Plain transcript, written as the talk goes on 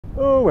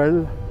Oh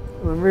well,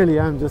 I really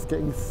am just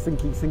getting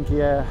sinky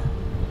air.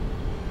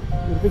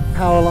 There's a big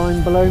power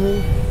line below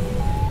me.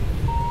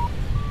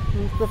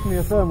 There's definitely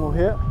a thermal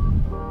here.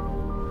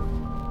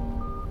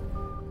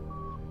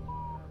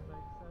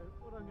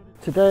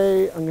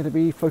 Today I'm going to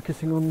be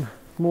focusing on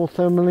more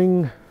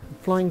thermaling and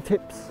flying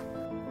tips.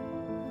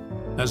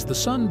 As the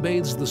sun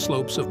bathes the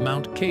slopes of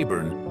Mount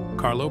Caburn,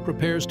 Carlo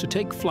prepares to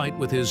take flight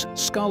with his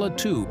Scala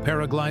 2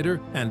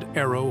 paraglider and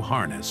aero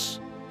harness.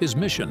 His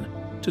mission: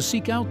 to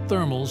seek out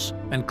thermals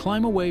and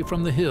climb away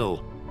from the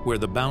hill where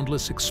the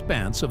boundless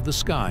expanse of the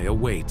sky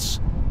awaits.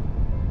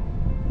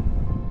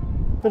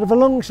 Bit of a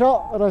long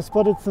shot, but I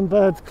spotted some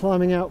birds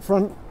climbing out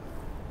front.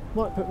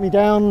 Might put me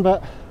down,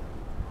 but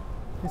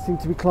they seem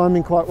to be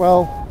climbing quite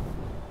well.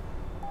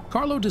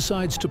 Carlo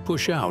decides to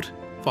push out,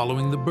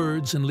 following the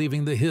birds and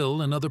leaving the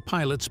hill and other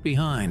pilots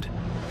behind.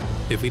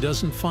 If he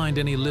doesn't find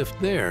any lift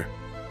there,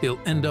 he'll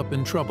end up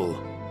in trouble.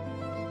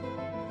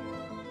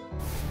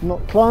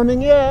 Not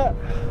climbing yet.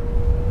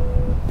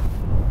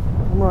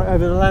 I'm right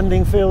over the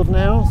landing field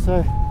now, so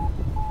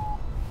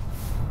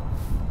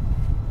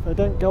if I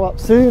don't go up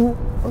soon,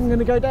 I'm going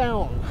to go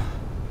down.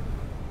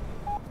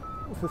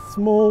 It's a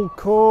small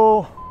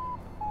core.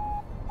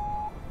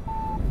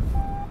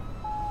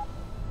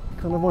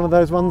 Kind of one of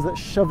those ones that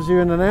shoves you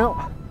in and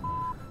out.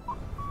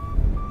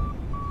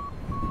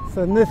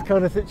 So in this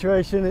kind of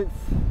situation, it's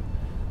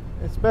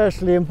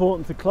especially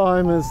important to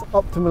climb as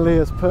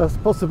optimally as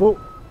possible.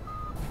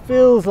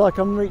 Feels like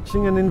I'm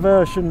reaching an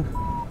inversion,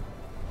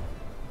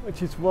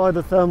 which is why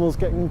the thermal's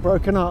getting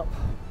broken up.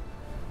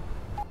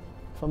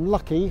 If I'm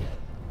lucky,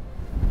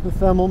 the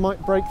thermal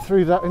might break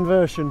through that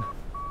inversion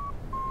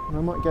and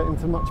I might get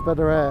into much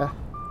better air.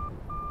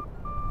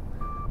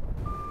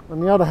 On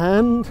the other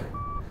hand,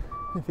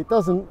 if it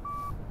doesn't,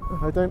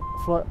 if I don't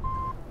fly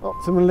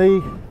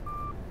optimally,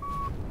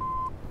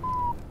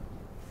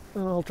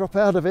 then I'll drop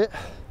out of it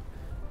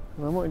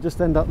and I might just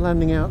end up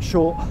landing out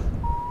short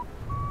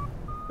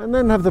and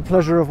then have the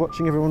pleasure of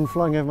watching everyone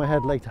flying over my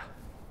head later.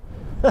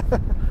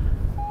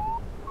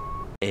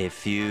 A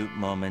few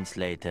moments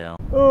later.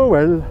 Oh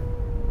well.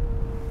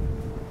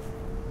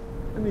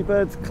 Any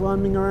birds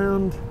climbing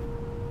around?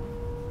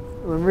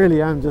 I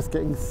really am just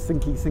getting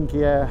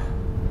sinky air.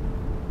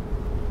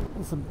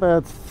 There's some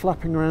birds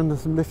flapping around,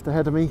 there's some lift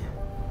ahead of me,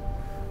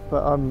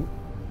 but I'm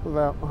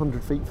about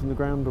 100 feet from the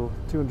ground, or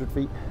 200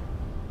 feet.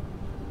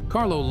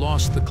 Carlo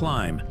lost the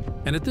climb,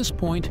 and at this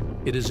point,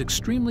 it is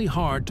extremely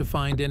hard to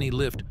find any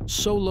lift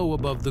so low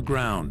above the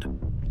ground.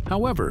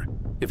 However,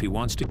 if he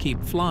wants to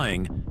keep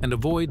flying and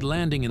avoid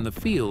landing in the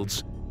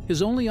fields,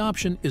 his only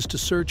option is to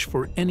search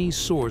for any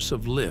source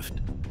of lift.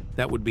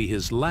 That would be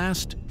his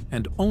last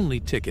and only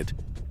ticket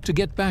to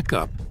get back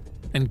up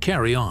and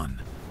carry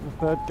on.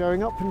 A bird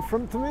going up in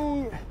front of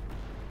me.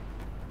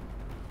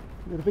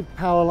 Got a big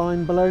power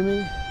line below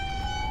me.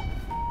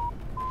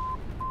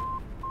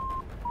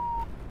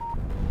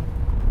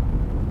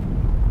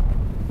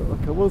 Felt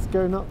like I was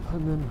going up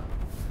and then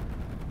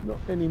not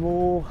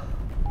anymore.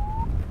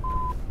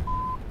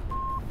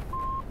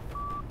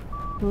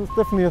 There's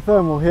definitely a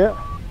thermal here.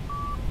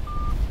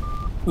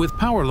 With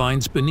power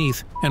lines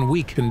beneath and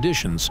weak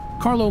conditions,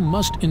 Carlo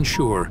must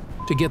ensure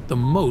to get the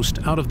most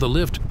out of the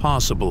lift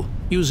possible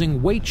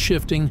using weight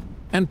shifting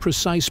and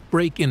precise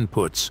brake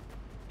inputs.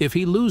 If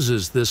he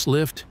loses this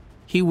lift,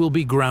 he will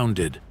be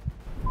grounded.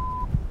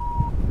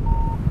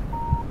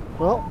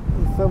 Well,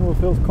 the thermal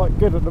feels quite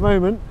good at the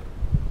moment.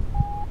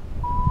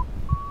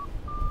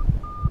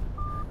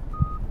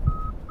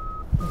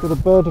 I've got a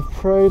bird of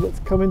prey that's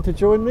coming to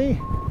join me.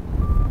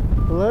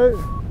 Hello.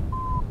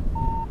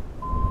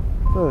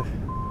 Oh.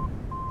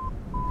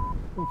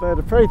 The bird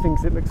of prey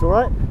thinks it looks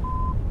alright.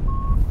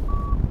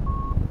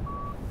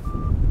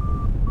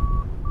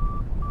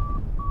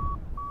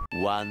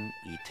 One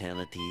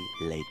eternity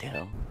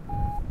later.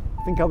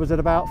 I think I was at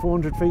about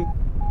 400 feet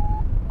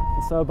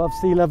or so above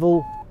sea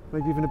level,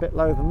 maybe even a bit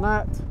lower than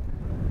that.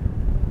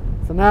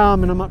 So now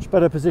I'm in a much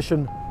better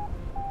position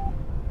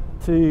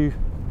to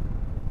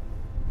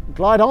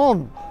glide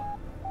on.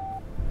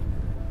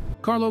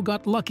 Carlo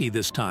got lucky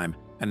this time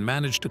and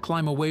managed to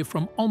climb away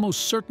from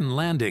almost certain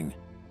landing.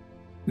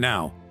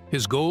 Now,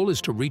 his goal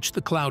is to reach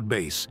the cloud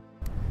base.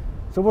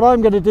 So what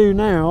I'm going to do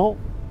now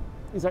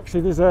is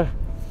actually there's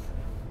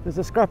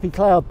a scrappy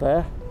cloud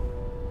there,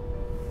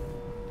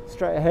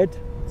 straight ahead.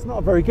 It's not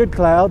a very good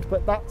cloud,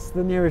 but that's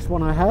the nearest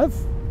one I have.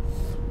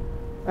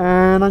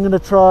 And I'm going to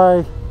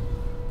try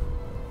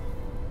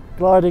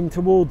gliding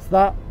towards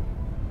that.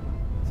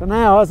 So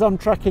now, as I'm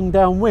tracking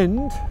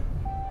downwind,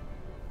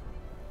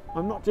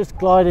 I'm not just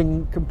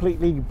gliding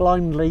completely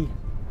blindly,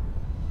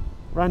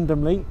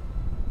 randomly.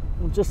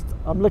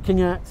 I'm looking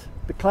at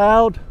the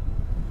cloud,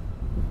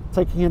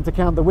 taking into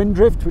account the wind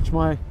drift, which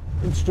my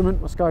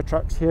instrument, my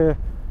Skytrax here,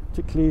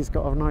 particularly has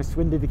got a nice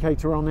wind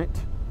indicator on it,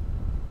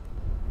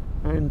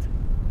 and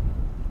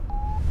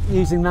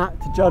using that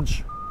to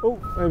judge, oh,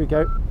 there we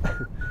go,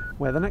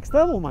 where the next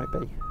thermal might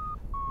be.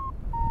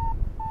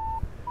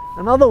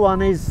 Another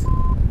one is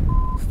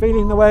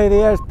feeling the way the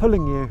air is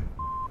pulling you.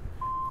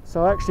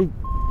 So actually,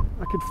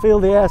 I could feel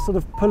the air sort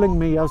of pulling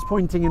me. I was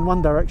pointing in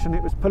one direction,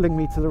 it was pulling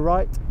me to the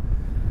right.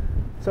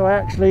 So I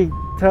actually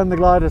turned the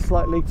glider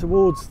slightly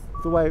towards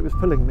the way it was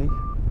pulling me,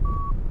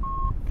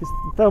 because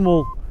the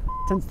thermal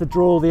tends to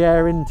draw the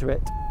air into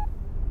it.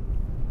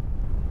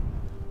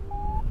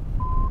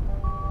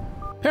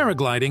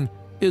 Paragliding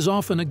is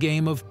often a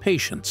game of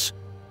patience.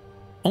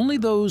 Only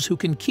those who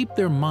can keep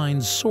their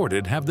minds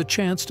sorted have the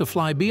chance to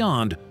fly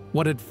beyond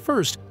what at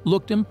first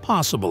looked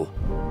impossible.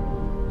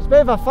 It's a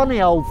bit of a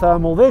funny old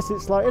thermal this,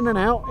 it's like in and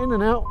out, in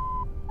and out.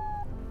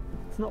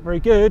 It's not very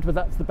good, but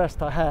that's the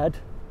best I had.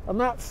 And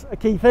that's a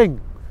key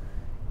thing.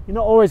 You're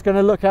not always going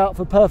to look out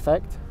for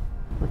perfect.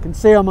 I can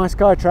see on my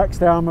sky tracks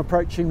there I'm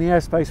approaching the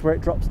airspace where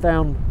it drops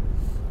down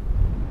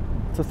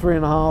to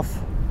 3.5,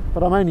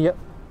 but I'm only at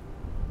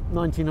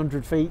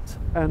 1900 feet,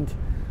 and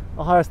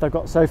the highest I've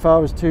got so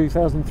far was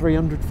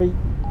 2300 feet.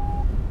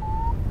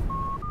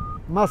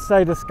 I must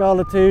say the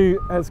Scala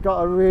 2 has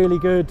got a really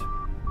good,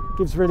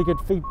 gives really good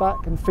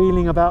feedback and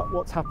feeling about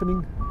what's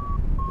happening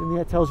in the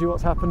air, tells you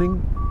what's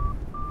happening.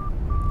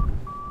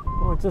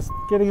 I'm just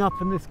getting up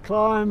in this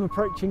climb,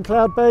 approaching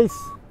cloud base.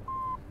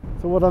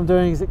 So what I'm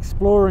doing is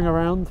exploring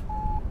around.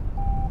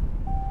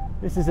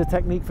 This is a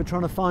technique for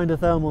trying to find a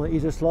thermal that you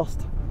just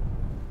lost.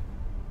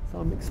 So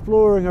I'm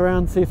exploring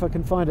around to see if I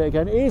can find it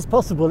again. It is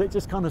possible, it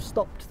just kind of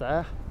stopped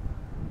there.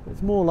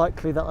 It's more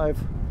likely that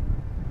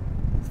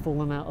it's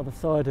fallen out of the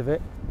side of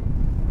it.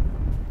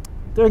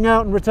 Doing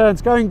out and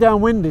returns, going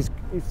downwind is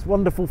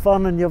wonderful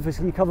fun, and you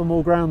obviously cover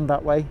more ground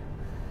that way.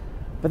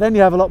 But then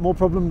you have a lot more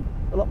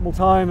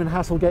time and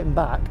hassle getting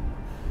back.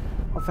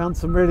 I found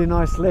some really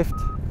nice lift.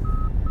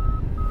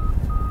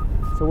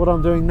 So what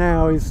I'm doing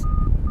now is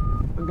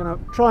I'm going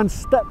to try and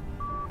step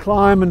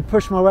climb and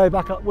push my way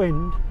back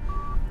upwind.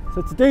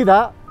 So to do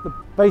that, the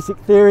basic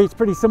theory is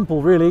pretty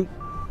simple really.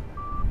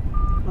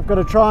 I've got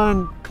to try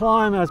and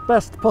climb as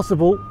best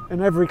possible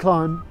in every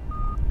climb.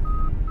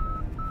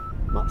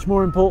 Much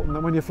more important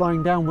than when you're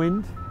flying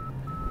downwind.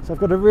 So I've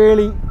got to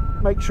really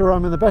make sure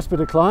I'm in the best bit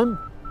of climb,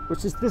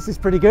 this is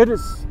pretty good.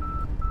 It's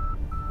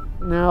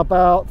now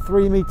about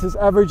 3 meters,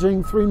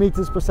 averaging 3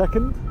 meters per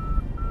second,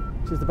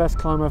 which is the best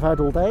climb I've had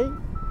all day.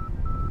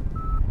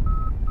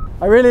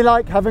 I really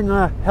like having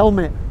a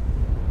helmet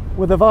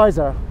with a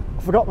visor.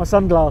 I forgot my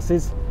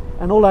sunglasses,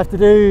 and all I have to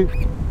do,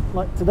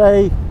 like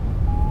today,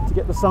 to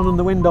get the sun and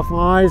the wind off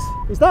my eyes,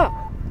 is that.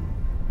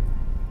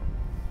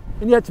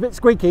 And yeah, it's a bit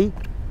squeaky.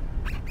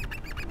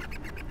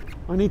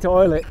 I need to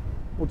oil it,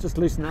 or just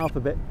loosen it up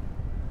a bit.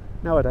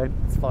 No, I don't,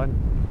 it's fine.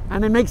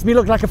 And it makes me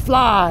look like a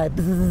fly.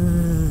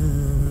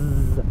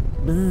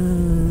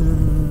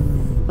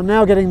 I'm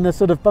now getting the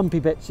sort of bumpy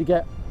bits. You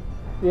get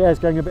the air's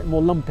going a bit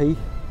more lumpy.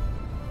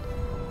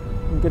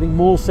 I'm getting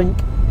more sink.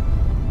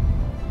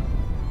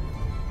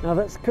 Now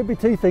that could be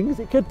two things.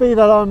 It could be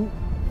that I'm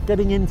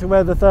getting into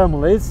where the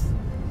thermal is.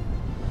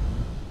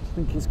 I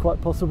think it's quite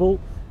possible.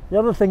 The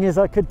other thing is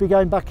I could be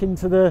going back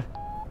into the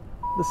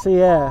sea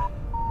air.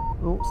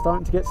 Oh,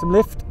 starting to get some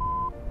lift.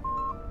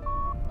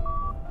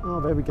 Oh,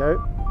 there we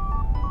go.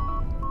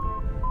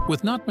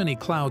 With not many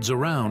clouds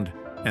around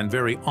and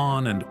very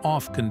on and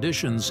off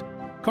conditions,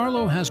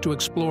 Carlo has to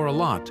explore a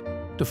lot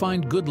to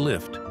find good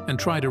lift and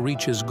try to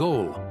reach his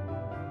goal,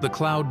 the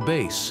cloud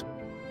base.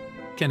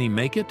 Can he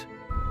make it?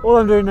 All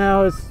I'm doing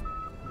now is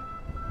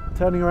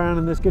turning around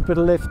in this good bit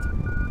of lift.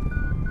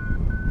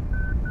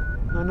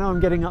 I know I'm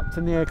getting up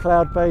to near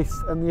cloud base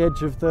and the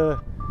edge of the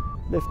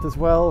lift as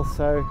well,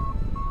 so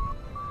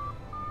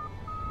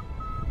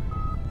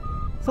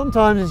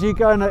sometimes as you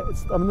go,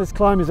 and this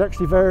climb is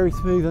actually very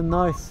smooth and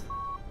nice.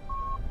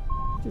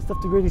 Just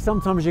have to really,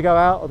 sometimes you go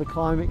out of the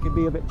climb, it can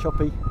be a bit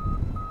choppy.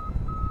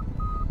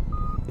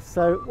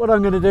 So what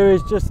I'm going to do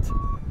is just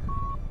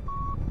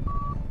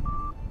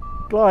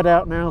glide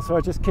out now, so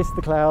I just kiss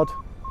the cloud.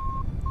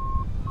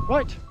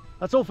 Right,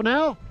 that's all for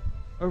now.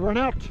 Over and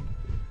out.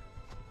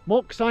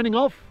 Mork signing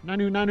off.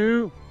 Nanu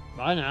nanu.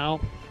 Bye now.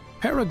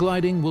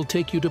 Paragliding will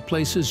take you to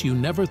places you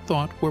never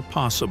thought were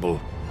possible.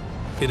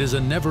 It is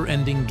a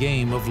never-ending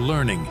game of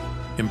learning,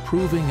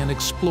 improving and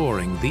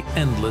exploring the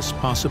endless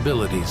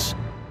possibilities.